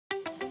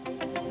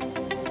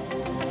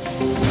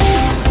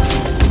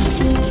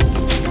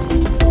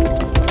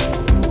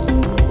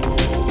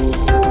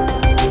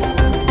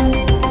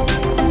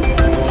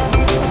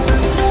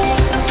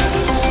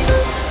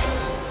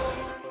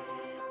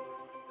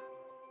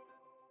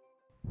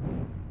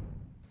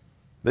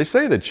They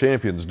say that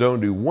champions don't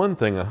do one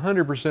thing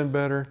 100%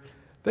 better,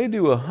 they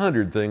do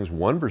 100 things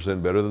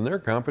 1% better than their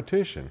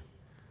competition.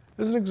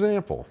 As an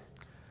example,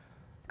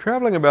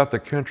 traveling about the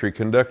country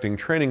conducting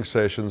training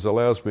sessions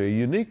allows me a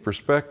unique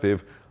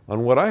perspective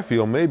on what I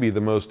feel may be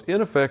the most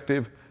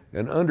ineffective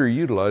and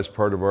underutilized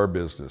part of our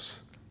business: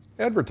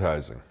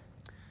 advertising.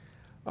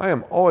 I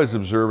am always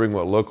observing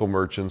what local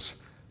merchants,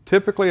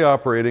 typically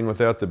operating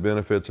without the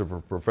benefits of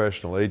a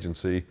professional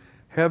agency,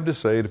 have to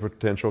say to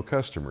potential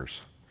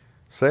customers.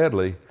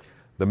 Sadly,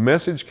 the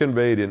message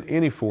conveyed in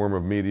any form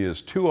of media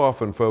is too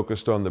often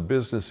focused on the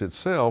business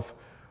itself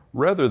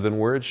rather than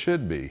where it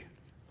should be,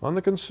 on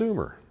the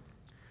consumer.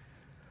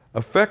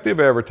 Effective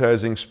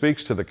advertising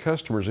speaks to the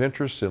customer's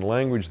interests in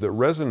language that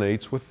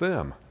resonates with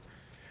them.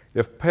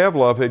 If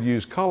Pavlov had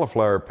used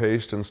cauliflower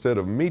paste instead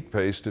of meat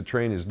paste to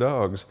train his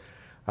dogs,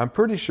 I'm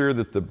pretty sure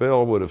that the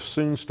bell would have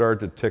soon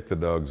started to tick the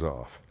dogs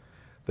off.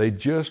 They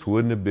just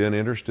wouldn't have been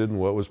interested in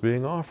what was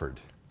being offered.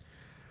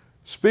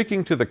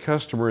 Speaking to the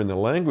customer in the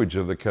language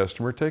of the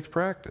customer takes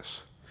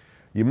practice.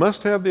 You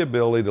must have the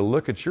ability to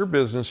look at your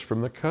business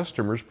from the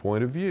customer's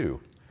point of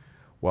view.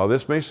 While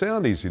this may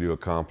sound easy to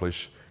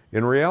accomplish,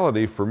 in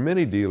reality, for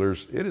many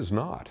dealers, it is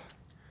not.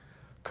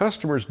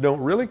 Customers don't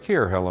really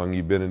care how long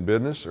you've been in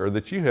business or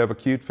that you have a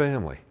cute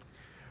family.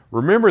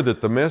 Remember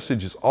that the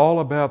message is all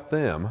about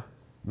them,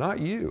 not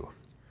you.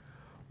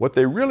 What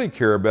they really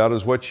care about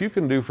is what you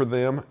can do for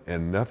them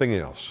and nothing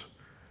else.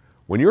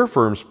 When your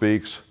firm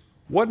speaks,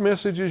 what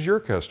message is your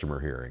customer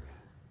hearing?